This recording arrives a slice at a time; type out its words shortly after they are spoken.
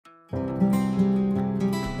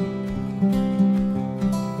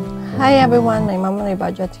Hi everyone, my mom and my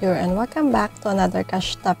budget here, and welcome back to another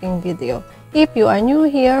cash stuffing video. If you are new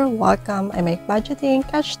here, welcome. I make budgeting,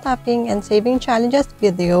 cash stuffing, and saving challenges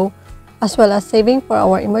video, as well as saving for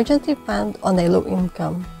our emergency fund on a low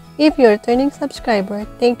income. If you're a returning subscriber,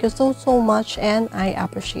 thank you so much and I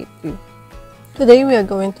appreciate you. Today we are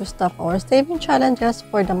going to stuff our saving challenges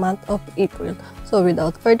for the month of April. So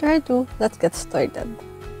without further ado, let's get started.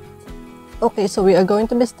 Okay, so we are going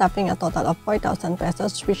to be stuffing a total of 4,000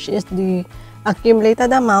 pesos, which is the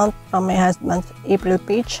accumulated amount from my husband's April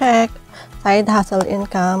paycheck, side hustle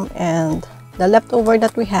income, and the leftover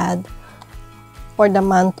that we had for the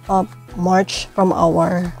month of March from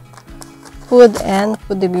our food and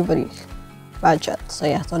food delivery budget. So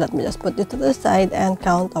yeah, so let me just put it to the side and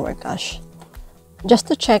count our cash, just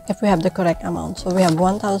to check if we have the correct amount. So we have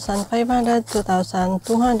 1,500, 2,000,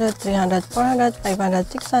 200, 300, 400, 500,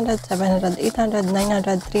 600, 700, 800,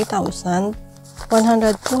 900, 3,000,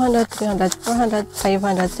 100, 200, 300, 400,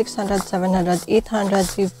 500, 600, 700,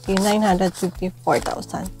 850, 950,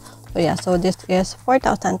 4,000. So yeah, so this is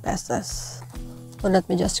 4,000 pesos. So let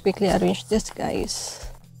me just quickly arrange this, guys.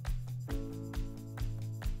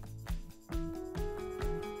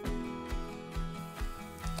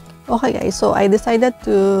 Okay guys, so I decided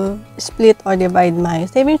to split or divide my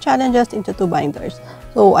saving challenges into two binders.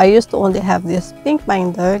 So I used to only have this pink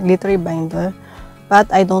binder, glittery binder, but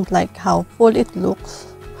I don't like how full it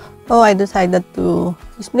looks. So I decided to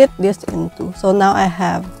split this into. So now I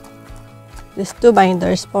have these two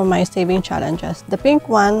binders for my saving challenges. The pink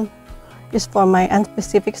one is for my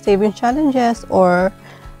unspecific saving challenges, or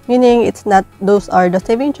meaning it's not, those are the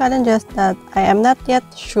saving challenges that I am not yet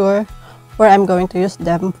sure where I'm going to use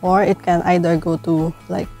them for. It can either go to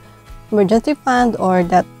like emergency fund or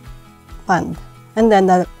that fund. And then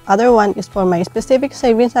the other one is for my specific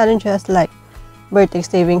savings challenges, like birthday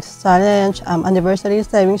savings challenge, anniversary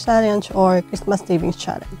savings challenge, or Christmas savings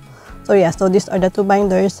challenge. So yeah, so these are the two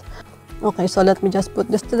binders. Okay, so let me just put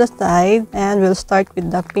this to the side and we'll start with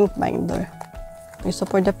the pink binder. Okay, so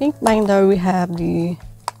for the pink binder, we have the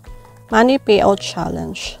money payout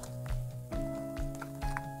challenge.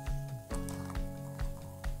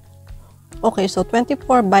 Okay, so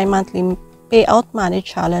 24 bi-monthly payout money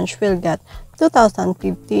challenge will get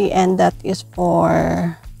 2,050, and that is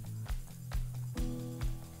for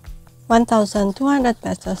 1,200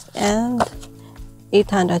 pesos and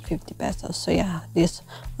 850 pesos. So yeah, this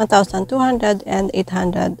 1,200 and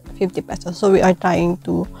 850 pesos. So we are trying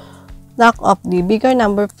to knock off the bigger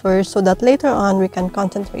number first, so that later on we can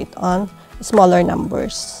concentrate on smaller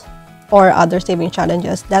numbers or other saving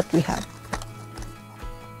challenges that we have.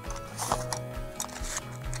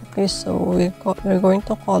 Okay, so we're going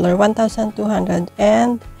to color 1,200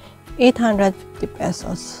 and 850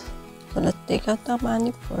 pesos. So let's take out the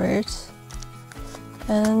money first,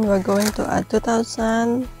 and we're going to add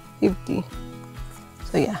 2,050.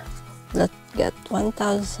 So yeah, let's get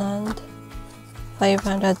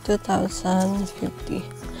 1,500, 2,050.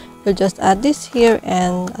 We'll just add this here,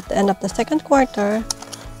 and at the end of the second quarter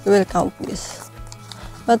we will count this.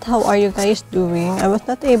 But how are you guys doing? I was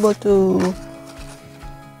not able to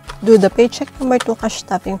do the paycheck number 2 cash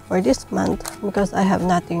stuffing for this month because I have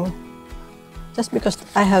nothing, just because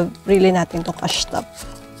I have really nothing to cash stuff.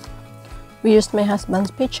 We used my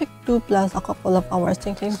husband's paycheck 2 plus a couple of our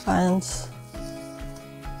sinking funds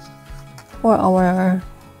for our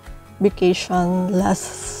vacation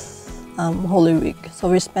last Holy Week. So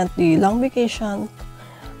we spent the long vacation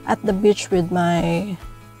at the beach with my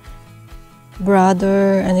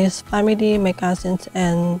brother and his family, my cousins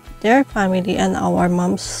and their family, and our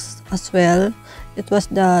moms as well. It was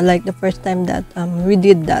the first time that we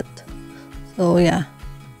did that. So yeah,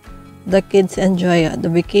 the kids enjoy the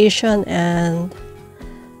vacation and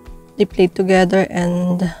they played together,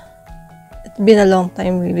 and it's been a long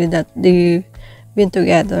time really that they've been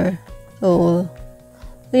together. So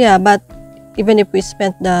yeah, but even if we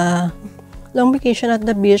spent the long vacation at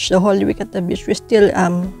the beach, the whole week at the beach, we still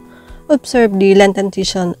observe the Lenten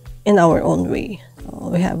season in our own way. So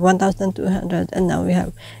we have 1,200 and now we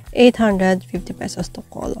have 850 pesos to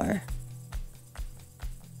color.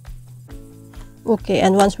 Okay,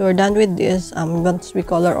 and once we're done with this, once we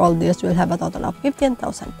color all this, we'll have a total of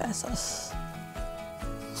 15,000 pesos.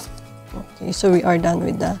 Okay, so we are done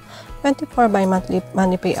with the 24 bi-monthly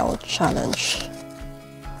money payout challenge.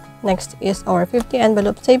 Next is our 50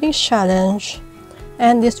 envelope savings challenge,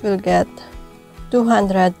 and this will get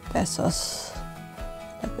 200 pesos.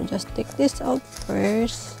 Let me just take this out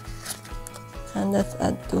first, and let's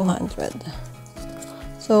add 200.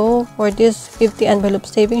 So for this 50 envelope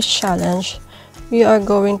savings challenge, we are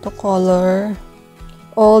going to color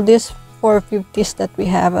all these 4 50s that we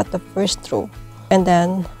have at the first row. And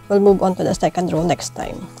then we'll move on to the second row next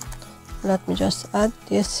time. Let me just add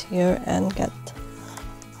this here and get.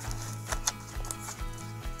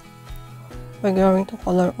 We're going to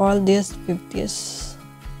color all these 50s.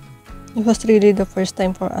 It was really the first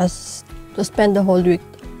time for us to spend the whole week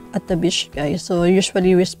at the beach, guys. So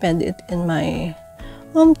usually we spend it in my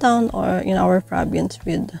hometown or in our province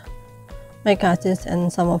with my cousins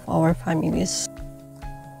and some of our families.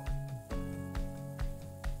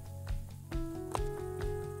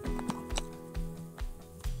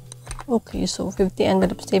 Okay, so 50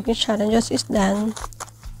 envelope saving challenges is done.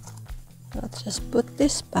 Let's just put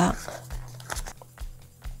this back.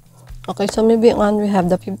 Okay, so moving on, we have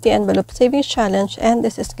the 50 envelope savings challenge, and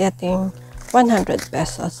this is getting 100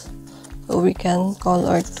 pesos. So we can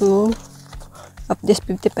color 2 of this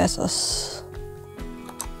 50 pesos.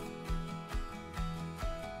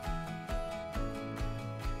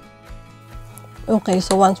 Okay,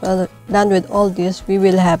 so once we're done with all this, we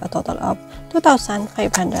will have a total of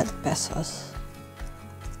 2,500 pesos.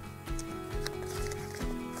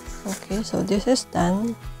 Okay, so this is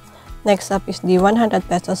done. Next up is the 100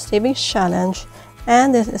 pesos savings challenge,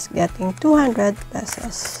 and this is getting 200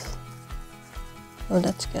 pesos. So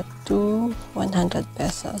let's get 100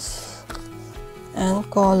 pesos and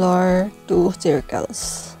color 2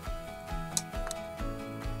 circles.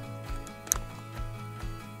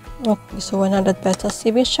 Okay, so 100 pesos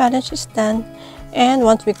savings challenge is done, and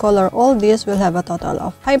once we color all this, we'll have a total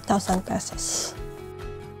of 5,000 pesos.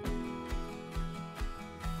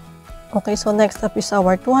 Okay, so next up is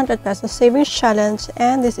our 200 pesos savings challenge,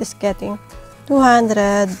 and this is getting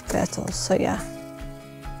 200 pesos. So yeah,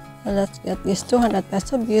 let's get this 200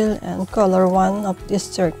 peso bill and color 1 of this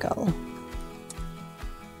circle.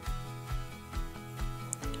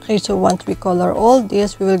 Okay, so once we color all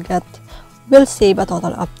this, we'll save a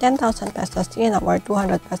total of 10,000 pesos in our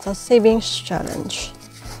 200 pesos savings challenge.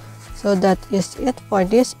 So that is it for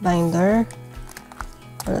this binder.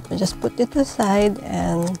 Let me just put it aside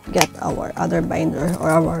and get our other binder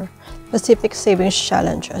or our specific savings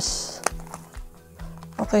challenges.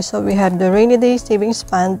 Okay, so we have the rainy day savings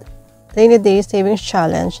fund, rainy day savings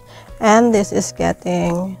challenge, and this is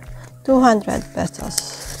getting 200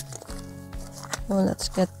 pesos. So let's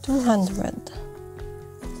get 200.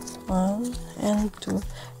 1 and 2.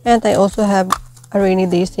 And I also have a rainy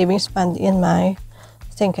day savings fund in my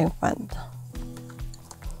sinking fund.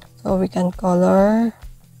 So we can color.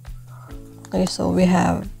 Okay, so we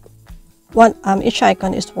have one, each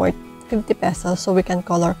icon is worth 50 pesos, so we can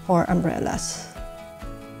color 4 umbrellas.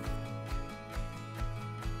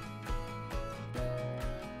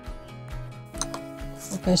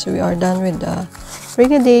 Okay, so we are done with the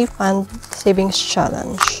rainy day fund savings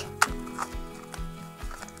challenge.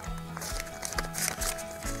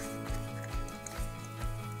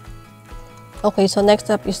 Okay, so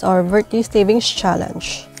next up is our birthday savings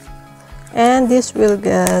challenge, and this will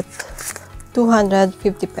get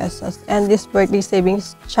 250 pesos, and this birthday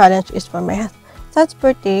savings challenge is for my son's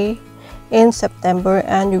birthday in September,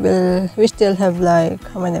 and we still have like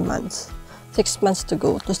how many months? 6 months to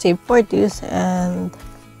go to save for this, and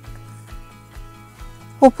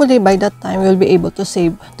hopefully by that time we'll be able to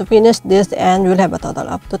save to finish this, and we'll have a total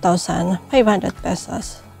of 2,500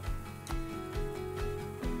 pesos.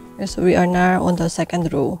 Okay, so we are now on the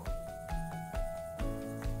second row.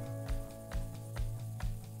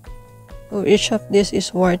 So each of this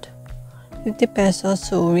is worth 50 pesos,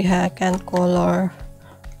 so we can color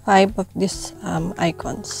 5 of these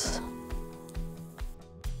icons.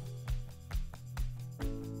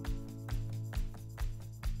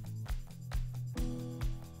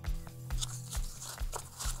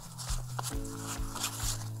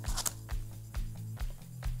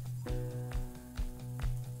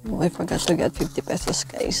 Oh, I forgot to get 50 pesos,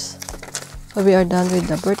 guys. So we are done with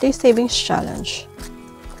the birthday savings challenge.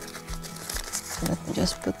 Let me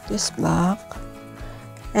just put this back.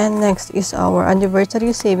 And next is our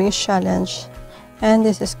anniversary savings challenge, and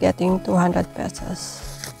this is getting 200 pesos.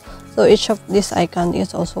 So each of this icon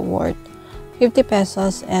is also worth 50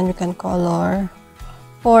 pesos, and we can color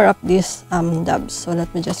 4 of these doves. So let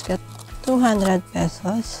me just get 200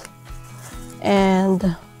 pesos,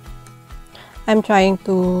 and I'm trying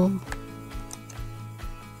to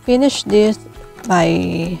finish this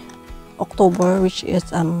by October, which is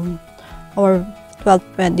our 12th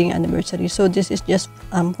wedding anniversary. So this is just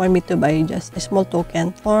for me to buy just a small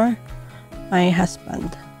token for my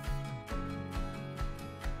husband.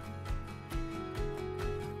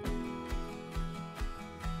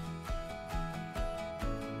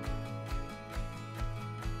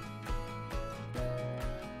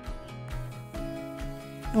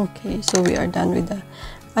 Okay, so we are done with the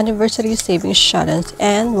anniversary savings challenge,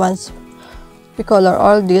 and once we color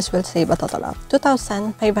all this, we'll save a total of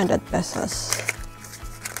 2,500 pesos.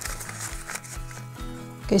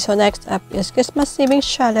 Okay, so next up is Christmas savings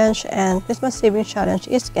challenge, and Christmas savings challenge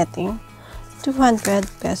is getting 200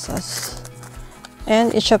 pesos.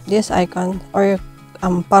 And each of this icon or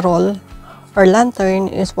parol or lantern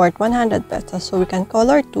is worth 100 pesos, so we can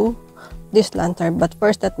color to this lantern. But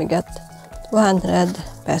first, let me get 200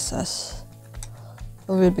 pesos.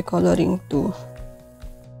 So we'll be coloring 2.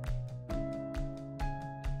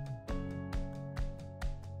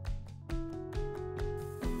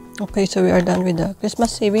 Okay, so we are done with the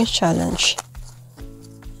Christmas savings challenge.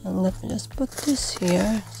 And let me just put this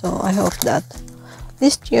here. So I hope that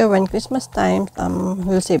this year, when Christmas time,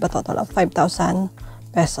 we'll save a total of 5,000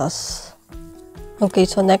 pesos. Okay,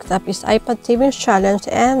 so next up is iPad savings challenge,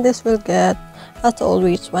 and this will get, as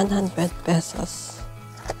always, 100 pesos.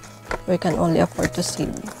 We can only afford to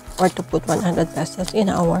save or to put 100 pesos in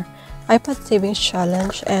our iPad savings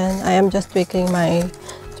challenge, and I am just tweaking my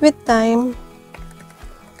tweet time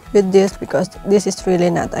with this because this is really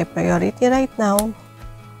not a priority right now.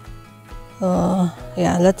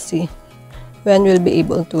 Yeah, let's see when we'll be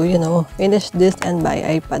able to, you know, finish this and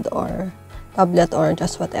buy iPad or tablet or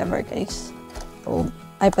just whatever, guys. So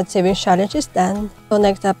iPad savings challenge is done. So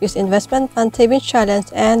next up is investment fund savings challenge,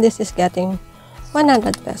 and this is getting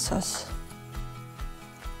 100 pesos.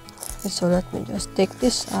 Okay, so let me just take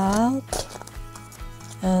this out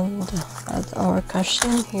and add our cash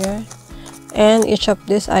in here. And each of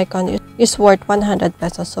this icon is worth 100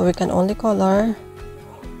 pesos, so we can only color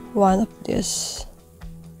one of this.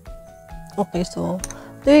 Okay, so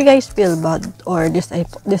do you guys feel bad or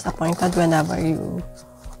disappointed whenever you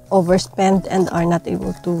overspend and are not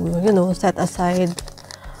able to, you know, set aside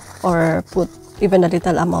or put even a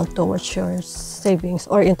little amount towards your savings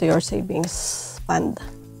or into your savings fund?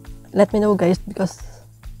 Let me know, guys, because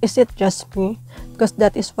is it just me? Because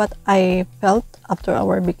that is what I felt after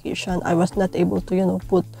our vacation. I was not able to, you know,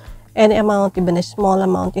 put any amount, even a small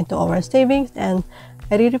amount, into our savings, and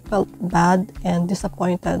I really felt bad and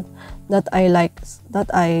disappointed that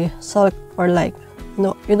I sulked for like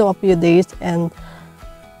a few days, and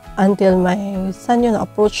until my son, you know,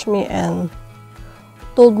 approached me and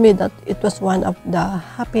told me that it was one of the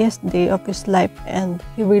happiest day of his life and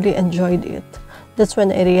he really enjoyed it. That's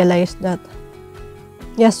when I realized that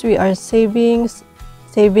yes, we are saving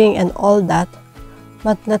and all that,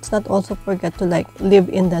 but let's not also forget to like live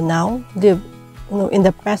in the now, live, you know, in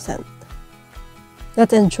the present.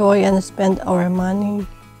 Let's enjoy and spend our money,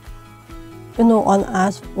 you know, on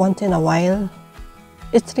us once in a while.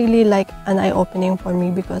 It's really like an eye-opening for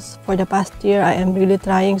me, because for the past year I am really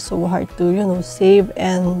trying so hard to, you know, save,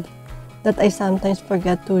 and that I sometimes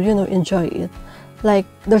forget to, you know, enjoy it. Like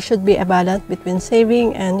there should be a balance between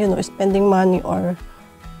saving and, you know, spending money or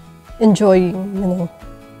enjoying, you know.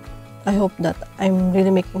 I hope that I'm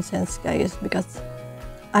really making sense, guys, because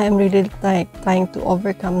I am really like trying to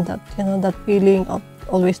overcome that, you know, that feeling of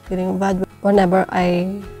always feeling bad whenever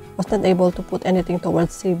I was not able to put anything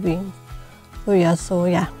towards saving. So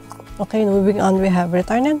yeah. Okay, moving on, we have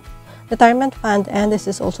retirement fund, and this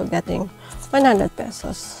is also getting 100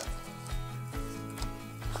 pesos.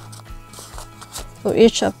 So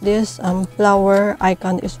each of this flower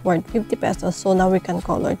icon is worth 50 pesos. So now we can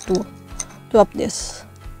color two of this.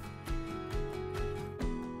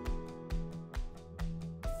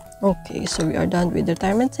 Okay, so we are done with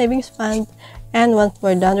retirement savings fund, and once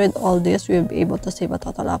we're done with all this, we'll be able to save a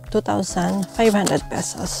total of 2,500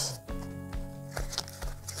 pesos.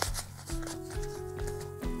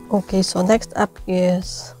 Okay, so next up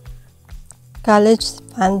is college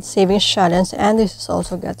fund savings challenge, and this is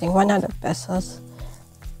also getting 100 pesos.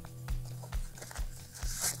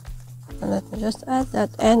 And let me just add that,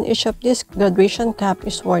 and each of this graduation cap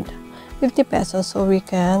is worth 50 pesos, so we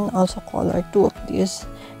can also color two of these.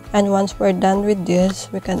 And once we're done with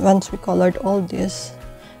this, once we colored all this,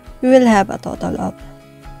 we will have a total of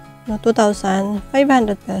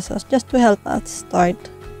 2,500 pesos just to help us start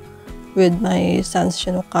with my son's,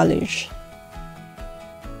 you know, college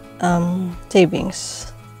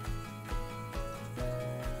savings.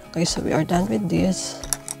 Okay, so we are done with this.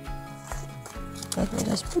 Let me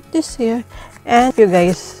just put this here. And if you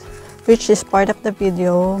guys reach this part of the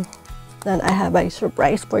video, then I have a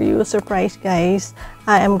surprise for you. Surprise, guys.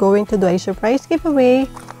 I am going to do a surprise giveaway.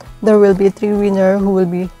 There will be 3 winners who will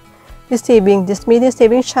be receiving this mini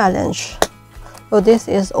saving challenge. So this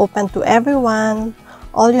is open to everyone.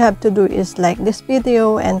 All you have to do is like this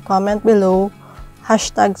video and comment below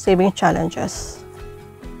 #saving challenges.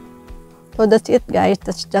 So that's it, guys.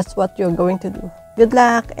 That's just what you're going to do. Good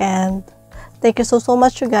luck, and thank you so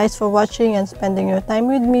much, you guys, for watching and spending your time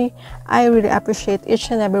with me. I really appreciate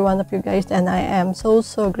each and every one of you guys, and I am so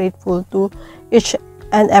grateful to each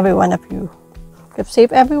and every one of you. Keep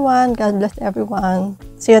safe, everyone. God bless everyone.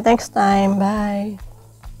 See you next time. Bye.